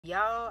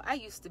Y'all, I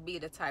used to be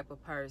the type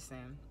of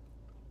person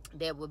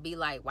that would be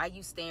like, why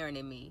you staring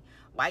at me?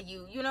 Why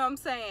you know what I'm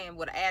saying?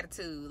 With an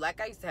attitude. Like,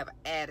 I used to have an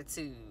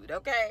attitude,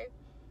 okay?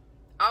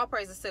 All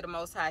praises to the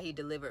Most High. He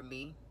delivered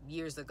me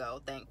years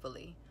ago,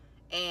 thankfully.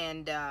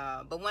 And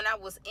but when I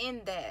was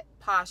in that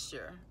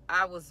posture,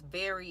 I was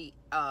very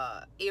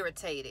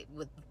irritated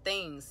with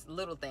things,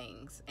 little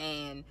things,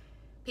 and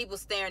people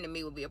staring at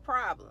me would be a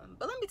problem.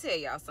 But let me tell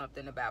y'all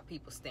something about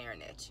people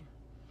staring at you.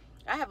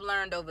 I have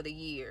learned over the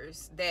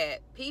years that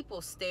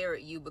people stare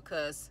at you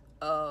because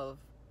of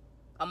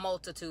a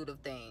multitude of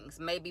things,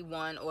 maybe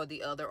one or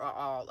the other or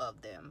all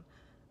of them.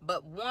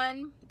 But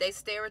one, they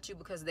stare at you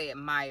because they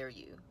admire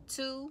you.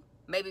 Two,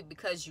 maybe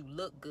because you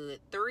look good.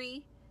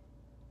 Three,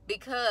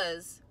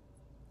 because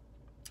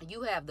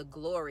you have the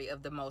glory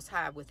of the Most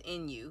High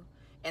within you,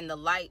 and the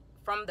light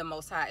from the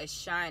Most High is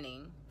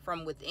shining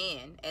from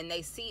within, and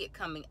they see it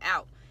coming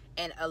out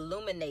and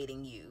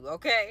illuminating you,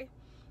 okay?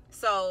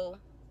 So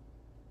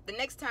the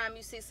next time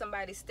you see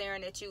somebody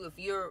staring at you, if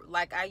you're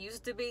like I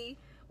used to be,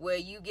 where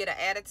you get an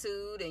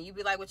attitude and you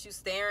be like, what you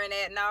staring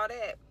at and all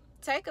that,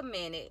 take a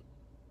minute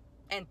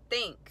and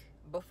think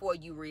before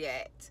you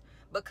react.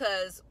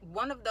 Because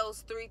one of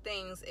those three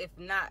things, if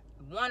not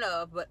one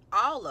of, but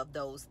all of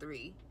those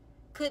three,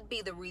 could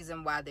be the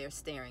reason why they're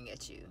staring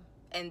at you.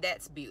 And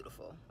that's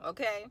beautiful,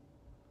 okay?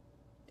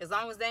 As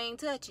long as they ain't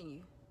touching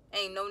you,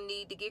 ain't no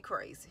need to get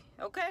crazy,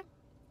 okay?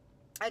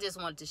 I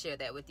just wanted to share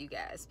that with you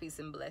guys. Peace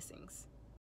and blessings.